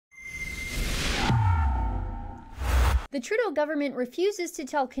The Trudeau government refuses to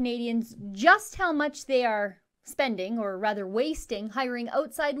tell Canadians just how much they are spending, or rather wasting, hiring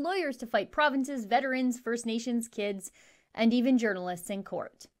outside lawyers to fight provinces, veterans, First Nations, kids, and even journalists in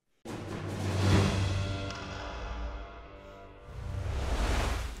court.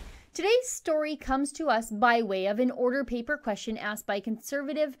 Today's story comes to us by way of an order paper question asked by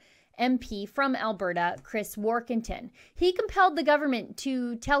Conservative MP from Alberta, Chris Warkentin. He compelled the government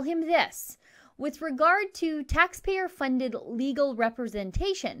to tell him this: with regard to taxpayer-funded legal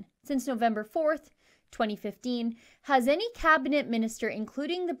representation, since November 4th, 2015, has any cabinet minister,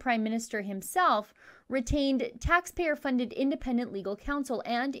 including the Prime Minister himself, retained taxpayer-funded independent legal counsel?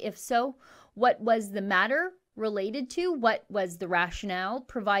 And if so, what was the matter related to? What was the rationale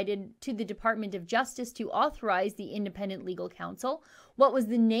provided to the Department of Justice to authorize the independent legal counsel? What was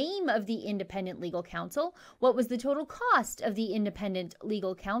the name of the independent legal counsel? What was the total cost of the independent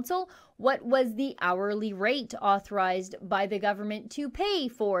legal counsel? What was the hourly rate authorized by the government to pay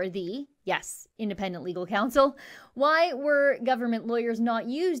for the, yes, independent legal counsel? Why were government lawyers not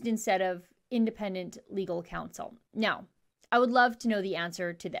used instead of independent legal counsel? Now, I would love to know the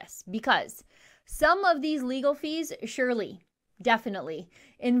answer to this, because some of these legal fees surely, definitely,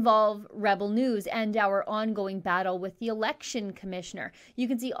 involve Rebel News and our ongoing battle with the election commissioner. You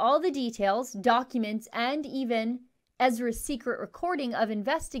can see all the details, documents, and even Ezra's secret recording of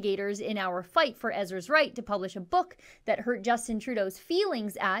investigators in our fight for Ezra's right to publish a book that hurt Justin Trudeau's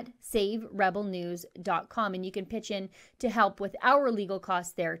feelings at SaveRebelNews.com. And you can pitch in to help with our legal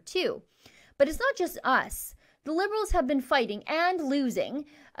costs there too. But it's not just us. The Liberals have been fighting and losing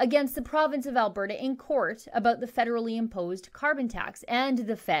against the province of Alberta in court about the federally imposed carbon tax, and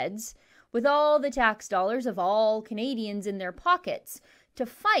the feds, with all the tax dollars of all Canadians in their pockets to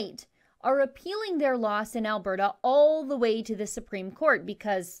fight, are appealing their loss in Alberta all the way to the Supreme Court,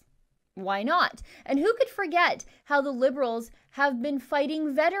 because why not? And who could forget how the Liberals have been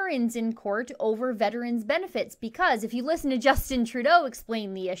fighting veterans in court over veterans' benefits? Because if you listen to Justin Trudeau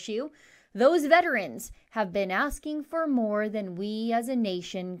explain the issue, those veterans have been asking for more than we as a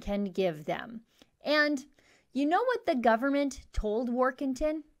nation can give them. And you know what the government told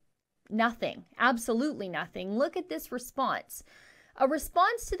Warkentin? Nothing. Absolutely nothing. Look at this response. A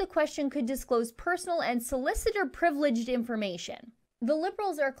response to the question could disclose personal and solicitor-privileged information. The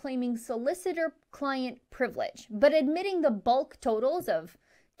Liberals are claiming solicitor-client privilege, but admitting the bulk totals of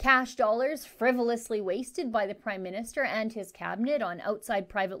cash dollars frivolously wasted by the Prime Minister and his cabinet on outside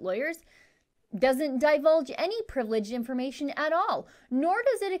private lawyers doesn't divulge any privileged information at all, nor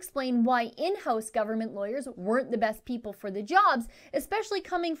does it explain why in-house government lawyers weren't the best people for the jobs, especially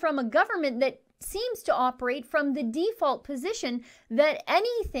coming from a government that seems to operate from the default position that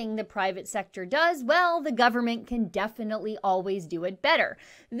anything the private sector does, well, the government can definitely always do it better.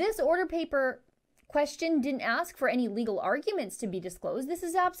 This order paper question didn't ask for any legal arguments to be disclosed. This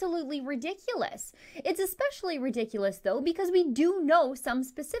is absolutely ridiculous. It's especially ridiculous, though, because we do know some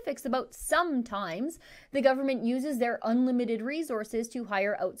specifics about sometimes the government uses their unlimited resources to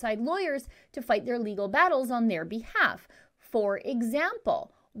hire outside lawyers to fight their legal battles on their behalf. For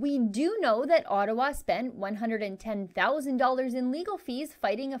example, we do know that Ottawa spent $110,000 in legal fees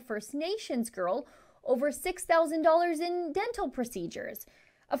fighting a First Nations girl over $6,000 in dental procedures.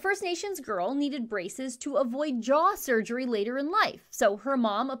 A First Nations girl needed braces to avoid jaw surgery later in life, so her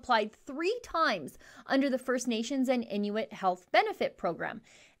mom applied 3 times under the First Nations and Inuit Health Benefit Program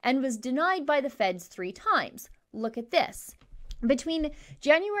and was denied by the feds 3 times. Look at this. Between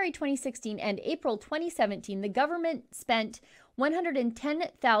January 2016 and April 2017, the government spent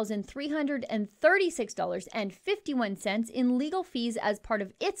 $110,336.51 in legal fees as part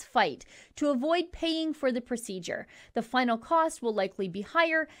of its fight to avoid paying for the procedure. The final cost will likely be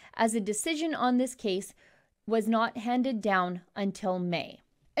higher, as a decision on this case was not handed down until May.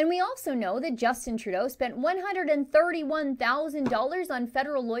 And we also know that Justin Trudeau spent $131,000 on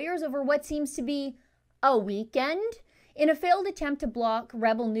federal lawyers over what seems to be a weekend in a failed attempt to block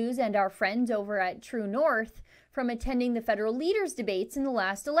Rebel News and our friends over at True North from attending the federal leaders' debates in the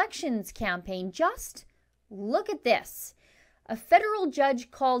last elections campaign. Just look at this. A federal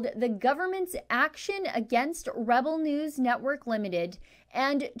judge called the government's action against Rebel News Network Limited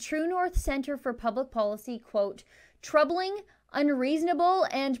and True North Center for Public Policy, quote, troubling, unreasonable,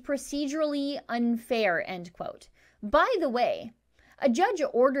 and procedurally unfair, end quote. By the way, a judge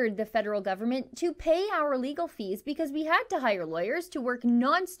ordered the federal government to pay our legal fees because we had to hire lawyers to work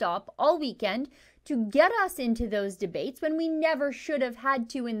nonstop all weekend to get us into those debates when we never should have had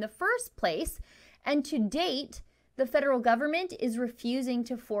to in the first place. And to date, the federal government is refusing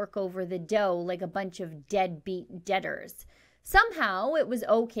to fork over the dough like a bunch of deadbeat debtors. Somehow, it was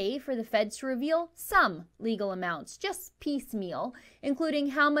okay for the feds to reveal some legal amounts, just piecemeal, including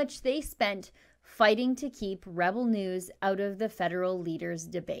how much they spent fighting to keep Rebel News out of the federal leaders'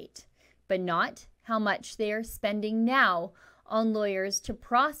 debate, but not how much they are spending now on lawyers to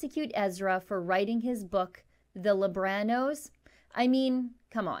prosecute Ezra for writing his book, The Libranos. I mean,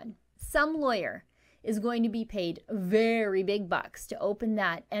 come on. Some lawyer is going to be paid very big bucks to open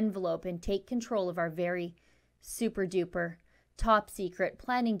that envelope and take control of our very super duper top secret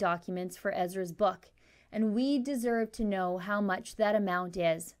planning documents for Ezra's book. And we deserve to know how much that amount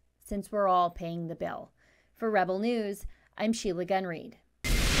is, since we're all paying the bill. For Rebel News, I'm Sheila Gunn-Reid.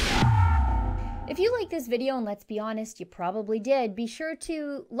 If you like this video, and let's be honest, you probably did, be sure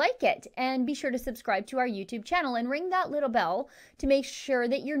to like it and be sure to subscribe to our YouTube channel and ring that little bell to make sure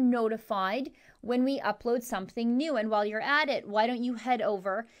that you're notified when we upload something new. And while you're at it, why don't you head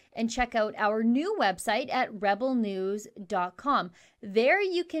over and check out our new website at rebelnews.com. There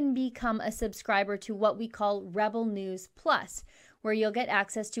you can become a subscriber to what we call Rebel News Plus, where you'll get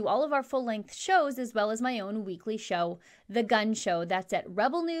access to all of our full-length shows as well as my own weekly show, The Gun Show. That's at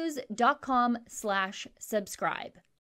rebelnews.com/subscribe.